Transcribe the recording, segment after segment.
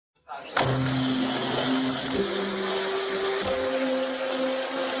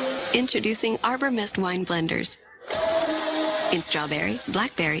Introducing Arbor Mist Wine Blenders in strawberry,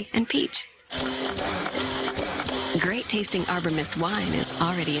 blackberry, and peach. Great tasting Arbor Mist wine is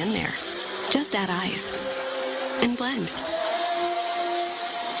already in there. Just add ice and blend.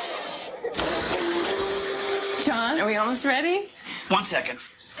 John, are we almost ready? 1 second.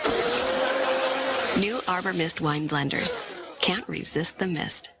 New Arbor Mist Wine Blenders. Can't resist the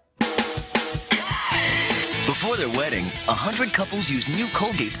mist. Before their wedding, 100 couples used new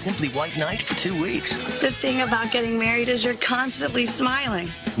Colgate Simply White Night for 2 weeks. The thing about getting married is you're constantly smiling.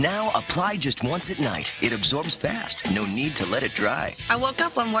 Now, apply just once at night. It absorbs fast. No need to let it dry. I woke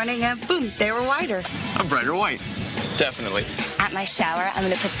up one morning and boom, they were whiter. A brighter white. Definitely. At my shower, I'm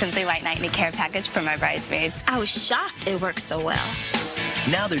going to put Simply White Night in a care package for my bridesmaids. I was shocked it works so well.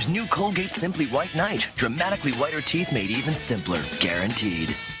 Now there's new Colgate Simply White Night. Dramatically whiter teeth made even simpler.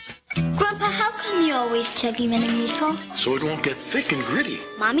 Guaranteed. Grandpa, how come you're always chugging Metamucil? So it won't get thick and gritty.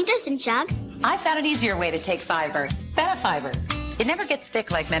 Mommy doesn't chug. I found an easier way to take fiber. Benefiber. It never gets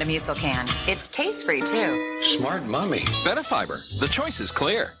thick like Metamucil can. It's taste-free, too. Smart mommy. Benefiber. The choice is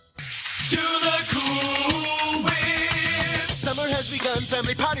clear. Do the Cool Whip. Summer has begun.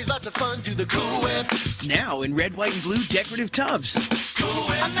 Family parties, lots of fun. Do the Cool Whip. Now in red, white, and blue decorative tubs. Cool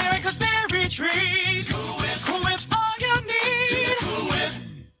Whip. America's berry trees. Cool Whip. Cool Whip's all you need. Do the Cool Whip.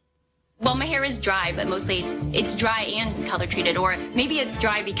 Well, my hair is dry, but mostly it's dry and color treated, or maybe it's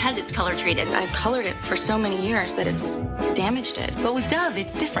dry because it's color treated. I've colored it for so many years that it's damaged it. But with Dove,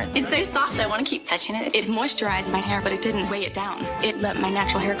 it's different. It's so soft, I want to keep touching it. It moisturized my hair, but it didn't weigh it down. It let my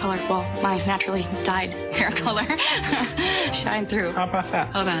natural hair color, well, my naturally dyed hair color, shine through. How about that?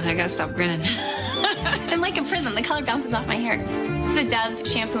 Hold on, I gotta stop grinning. And like a prism, the color bounces off my hair. The Dove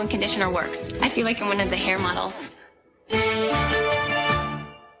shampoo and conditioner works. I feel like I'm one of the hair models.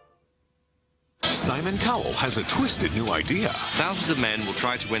 Simon Cowell has a twisted new idea. Thousands of men will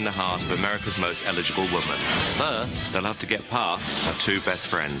try to win the heart of America's most eligible woman. First, they'll have to get past her 2 best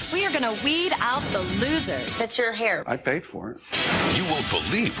friends. We are going to weed out the losers. That's your hair. I paid for it. You won't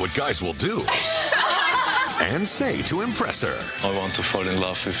believe what guys will do and say to impress her. I want to fall in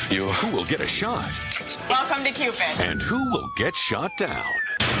love with you. Who will get a shot? Welcome to Cupid. And who will get shot down?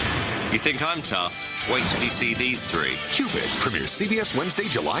 You think I'm tough? Wait till you see these 3. Cupid premieres CBS Wednesday,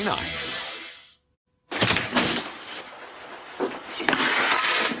 July 9th.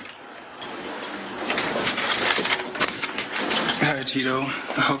 Hi, Tito.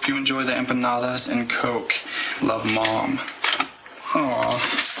 I hope you enjoy the empanadas and Coke. Love, Mom. Aww.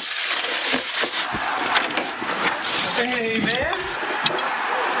 Hey, man.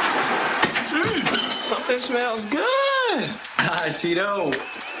 Something smells good. Hi, Tito.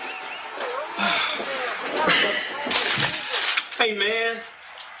 Hey, man.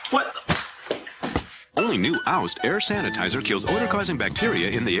 What? Only new Oust Air Sanitizer kills odor-causing bacteria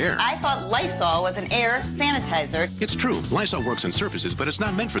in the air. I thought Lysol was an air sanitizer. It's true. Lysol works on surfaces, but it's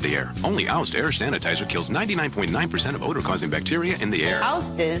not meant for the air. Only Oust Air Sanitizer kills 99.9% of odor-causing bacteria in the air.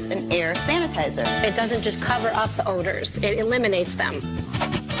 Oust is an air sanitizer. It doesn't just cover up the odors, it eliminates them.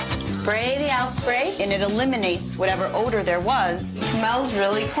 Spray the Oust spray, and it eliminates whatever odor there was. It smells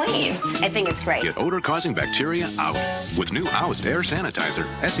really clean. I think it's great. Get odor-causing bacteria out with new Oust Air Sanitizer.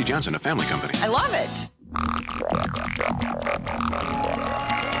 S.C. Johnson, a family company. I love it.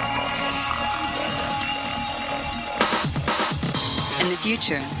 In the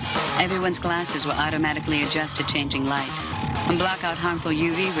future, everyone's glasses will automatically adjust to changing light and block out harmful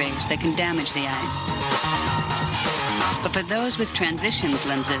UV rays that can damage the eyes. But for those with transitions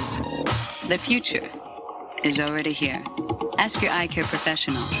lenses, the future is already here. Ask your eye care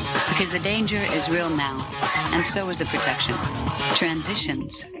professional, because the danger is real now, and so is the protection.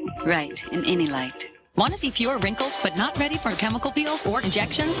 Transitions, right in any light. Want to see fewer wrinkles but not ready for chemical peels or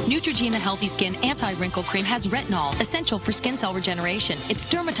injections? Neutrogena Healthy Skin Anti-Wrinkle Cream has retinol, essential for skin cell regeneration. It's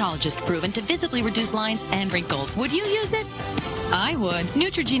dermatologist proven to visibly reduce lines and wrinkles. Would you use it? I would.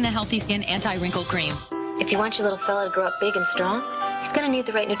 Neutrogena Healthy Skin Anti-Wrinkle Cream. If you want your little fella to grow up big and strong, he's going to need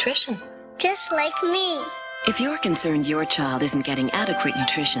the right nutrition. Just like me. If you're concerned your child isn't getting adequate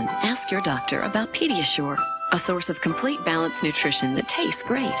nutrition, ask your doctor about PediaSure, a source of complete balanced nutrition that tastes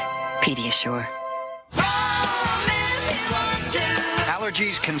great. PediaSure.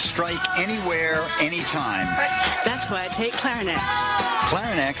 Allergies can strike anywhere, anytime. That's why I take Clarinex.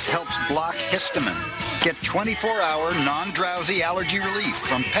 Clarinex helps block histamine. Get 24-hour non-drowsy allergy relief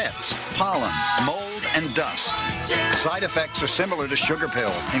from pets, pollen, mold, and dust. Side effects are similar to sugar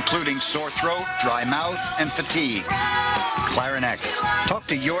pill, including sore throat, dry mouth, and fatigue. Clarinex. Talk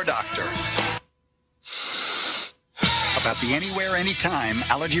to your doctor. A about the anywhere, anytime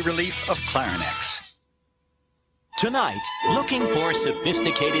allergy relief of Clarinex. Tonight, looking for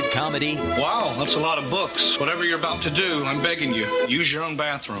sophisticated comedy? Wow, that's a lot of books. Whatever you're about to do, I'm begging you, use your own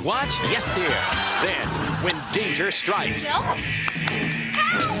bathroom. Watch Yes Dear. Then, when danger strikes,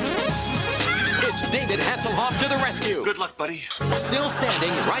 it's David Hasselhoff to the rescue. Good luck, buddy. Still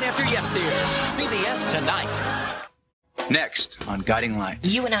standing right after Yes Dear. CBS tonight. Next on Guiding Light.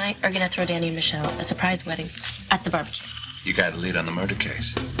 You and I are going to throw Danny and Michelle a surprise wedding at the barbecue. You got a lead on the murder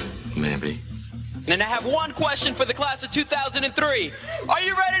case. Maybe. And I have one question for the class of 2003. Are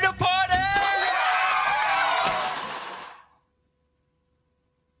you ready to party?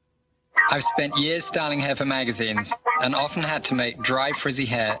 I've spent years styling hair for magazines and often had to make dry, frizzy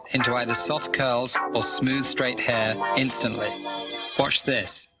hair into either soft curls or smooth, straight hair instantly. Watch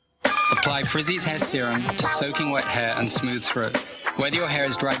this. Apply Frizzy's hair serum to soaking wet hair and smooth through. Whether your hair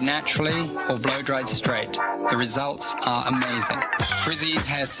is dried naturally or blow-dried straight, the results are amazing. Frizzy's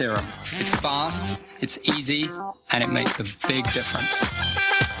hair serum. It's fast, it's easy, and it makes a big difference.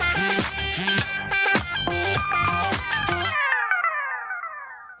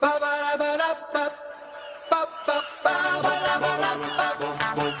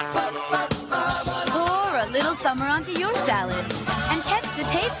 Pour a little summer onto your salad and catch the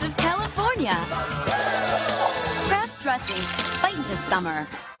taste of California. Kraft dressing, bite into summer.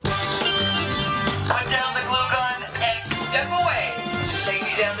 Put down the glue gun and step away. Just take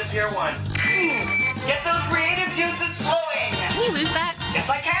me down to Pier 1. Get those creative juices flowing. Can you lose that? Yes,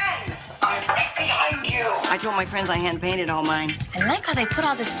 I can. I'm right behind you. I told my friends I hand-painted all mine. I like how they put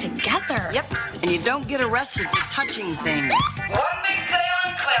all this together. Yep, and you don't get arrested for touching things. One big say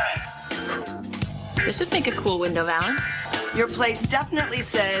on clearance. This would make a cool window valance. Your place definitely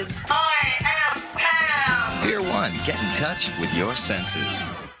says, I am Pam. Pier 1, get in touch with your senses.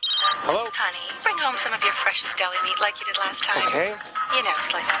 Hello? Honey, bring home some of your freshest deli meat like you did last time. Okay. You know,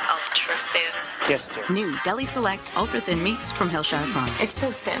 slice of ultra thin. Yes, dear. New Deli Select Ultra Thin Meats from Hillshire Farm. It's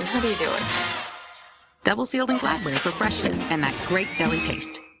so thin. How do you do it? Double sealed in flatware for freshness and that great deli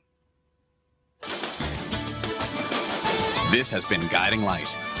taste. This has been Guiding Light.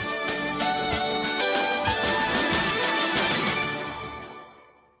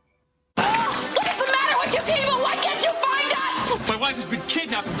 What's the matter with you people? Why can't you find us? My wife has been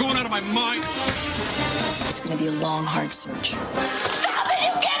kidnapped. I'm going out of my mind. It's going to be a long, hard search. Stop it!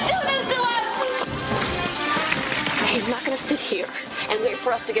 You can't do this to us! Hey, I'm not going to sit here and wait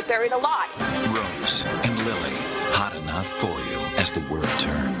for us to get buried alive. Rose and Lily, hot enough for you as the world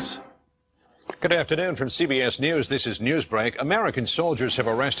turns. Good afternoon from CBS News. This is Newsbreak. American soldiers have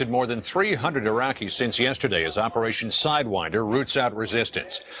arrested more than 300 Iraqis since yesterday as Operation Sidewinder roots out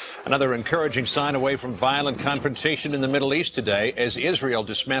resistance. Another encouraging sign away from violent confrontation in the Middle East today as Israel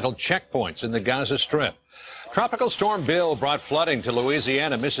dismantled checkpoints in the Gaza Strip. Tropical Storm Bill brought flooding to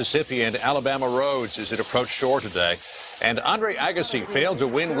Louisiana, Mississippi, and Alabama roads as it approached shore today. And Andre Agassi failed to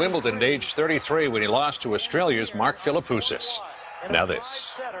win Wimbledon at age 33 when he lost to Australia's Mark Philippoussis. Now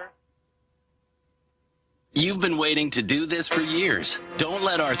this. You've been waiting to do this for years. Don't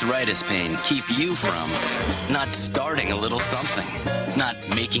let arthritis pain keep you from not starting a little something, not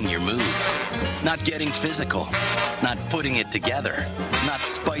making your move, not getting physical, not putting it together, not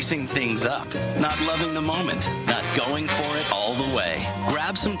spicing things up, not loving the moment, not going for it all the way.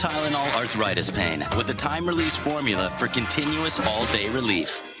 Grab some Tylenol arthritis pain with a time-release formula for continuous all-day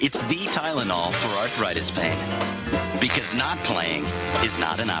relief. It's the Tylenol for arthritis pain. Because not playing is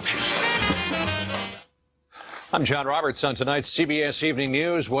not an option. I'm John Roberts on tonight's CBS Evening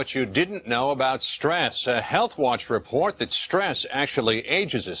News. What you didn't know about stress. A Health Watch report that stress actually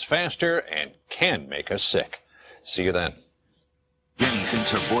ages us faster and can make us sick. See you then. Jenny thinks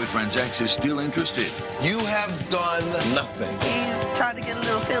her boyfriend's ex is still interested. You have done nothing. he's trying to get a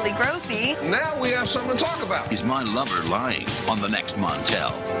little Philly gropey. Now we have something to talk about. Is my lover lying on the next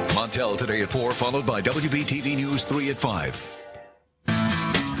Montel? Montel today at 4, followed by WBTV News 3 at 5.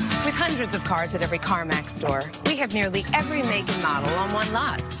 With hundreds of cars at every CarMax store, we have nearly every make and model on one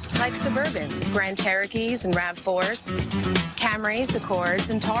lot, like Suburbans, Grand Cherokees, and RAV4s, Camrys,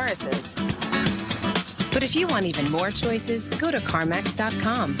 Accords, and Tauruses. But if you want even more choices, go to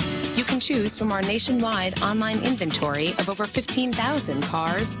CarMax.com. You can choose from our nationwide online inventory of over 15,000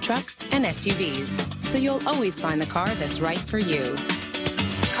 cars, trucks, and SUVs, so you'll always find the car that's right for you.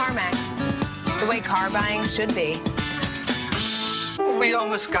 CarMax, the way car buying should be. We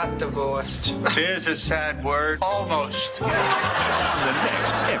almost got divorced. Here's a sad word. Almost. The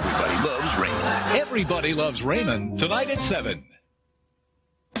next Everybody Loves Raymond. Everybody Loves Raymond, tonight at 7.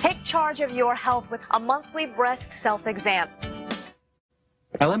 Take charge of your health with a monthly breast self-exam.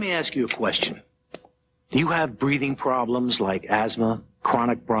 Now, let me ask you a question. Do you have breathing problems like asthma,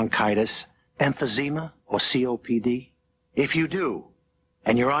 chronic bronchitis, emphysema, or COPD? If you do,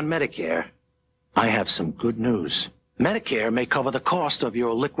 and you're on Medicare, I have some good news. Medicare may cover the cost of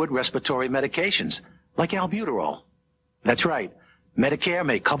your liquid respiratory medications, like albuterol. That's right. Medicare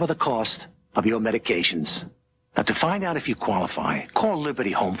may cover the cost of your medications. Now, to find out if you qualify, call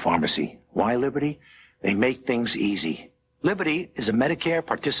Liberty Home Pharmacy. Why Liberty? They make things easy. Liberty is a Medicare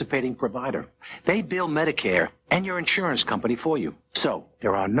participating provider. They bill Medicare and your insurance company for you. So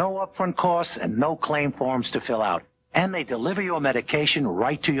there are no upfront costs and no claim forms to fill out. And they deliver your medication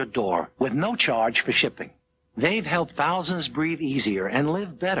right to your door with no charge for shipping. They've helped thousands breathe easier and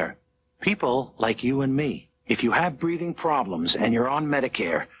live better. People like you and me. If you have breathing problems and you're on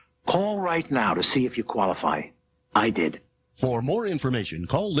Medicare, call right now to see if you qualify. I did. For more information,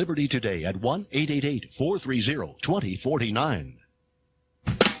 call Liberty today at 1-888-430-2049.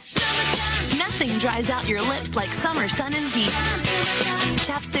 Nothing dries out your lips like summer sun and heat.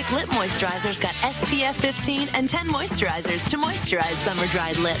 ChapStick Lip Moisturizer's got SPF 15 and 10 moisturizers to moisturize summer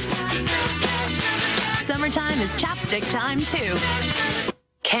dried lips. Summertime is chapstick time, too.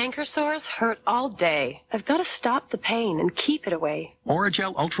 Canker sores hurt all day. I've got to stop the pain and keep it away.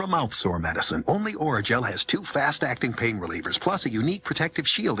 Orajel Ultra Mouth Sore Medicine. Only Orajel has 2 fast-acting pain relievers, plus a unique protective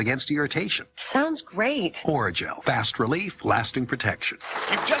shield against irritation. Sounds great. Orajel. Fast relief, lasting protection.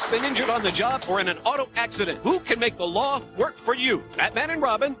 You've just been injured on the job or in an auto accident. Who can make the law work for you? Batman and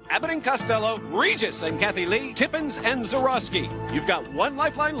Robin, Abbott and Costello, Regis and Kathy Lee, Tippens and Zurosky. You've got one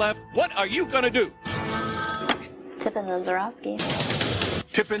lifeline left. What are you going to do? Tippens and Zurosky.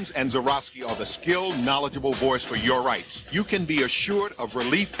 Tippens and Zurosky are the skilled, knowledgeable voice for your rights. You can be assured of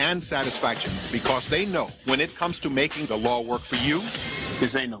relief and satisfaction because they know when it comes to making the law work for you,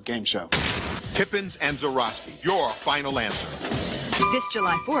 this ain't no game show. Tippens and Zurosky, your final answer. This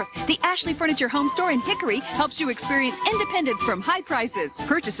July 4th, the Ashley Furniture Home Store in Hickory helps you experience independence from high prices.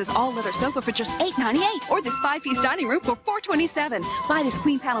 Purchase this all-leather sofa for just $8.98 or this 5-piece dining room for $4.27. Buy this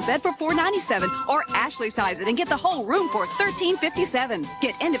queen panel bed for $4.97 or Ashley size it and get the whole room for $13.57.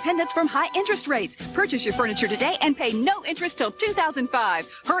 Get independence from high interest rates. Purchase your furniture today and pay no interest till 2005.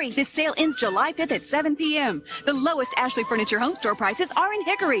 Hurry, this sale ends July 5th at 7 p.m. The lowest Ashley Furniture Home Store prices are in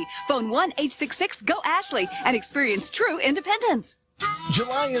Hickory. Phone 1-866-GO-ASHLEY and experience true independence.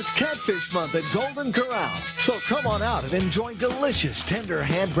 July is Catfish Month at Golden Corral, so come on out and enjoy delicious, tender,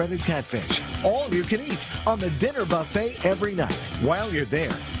 hand-breaded catfish. All you can eat on the dinner buffet every night. While you're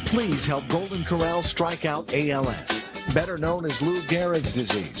there, please help Golden Corral strike out ALS, better known as Lou Gehrig's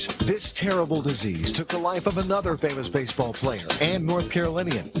disease. This terrible disease took the life of another famous baseball player and North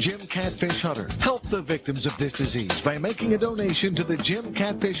Carolinian, Jim Catfish Hunter. Help the victims of this disease by making a donation to the Jim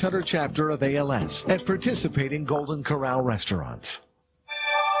Catfish Hunter chapter of ALS at participating Golden Corral restaurants.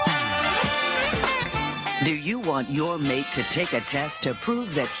 Do you want your mate to take a test to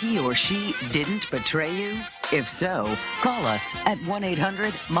prove that he or she didn't betray you? If so, call us at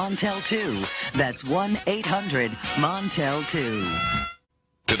 1-800-MONTEL2. That's 1-800-MONTEL2.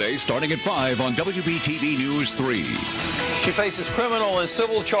 Today, starting at 5 on WBTV News 3. She faces criminal and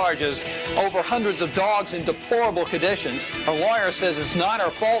civil charges over hundreds of dogs in deplorable conditions. Her lawyer says it's not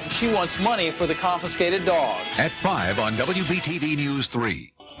her fault and she wants money for the confiscated dogs. At 5 on WBTV News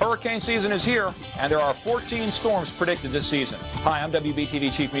 3. Hurricane season is here, and there are 14 storms predicted this season. Hi, I'm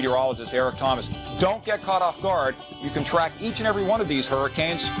WBTV Chief Meteorologist Eric Thomas. Don't get caught off guard. You can track each and every one of these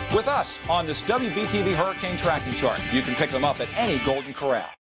hurricanes with us on this WBTV Hurricane Tracking Chart. You can pick them up at any Golden Corral.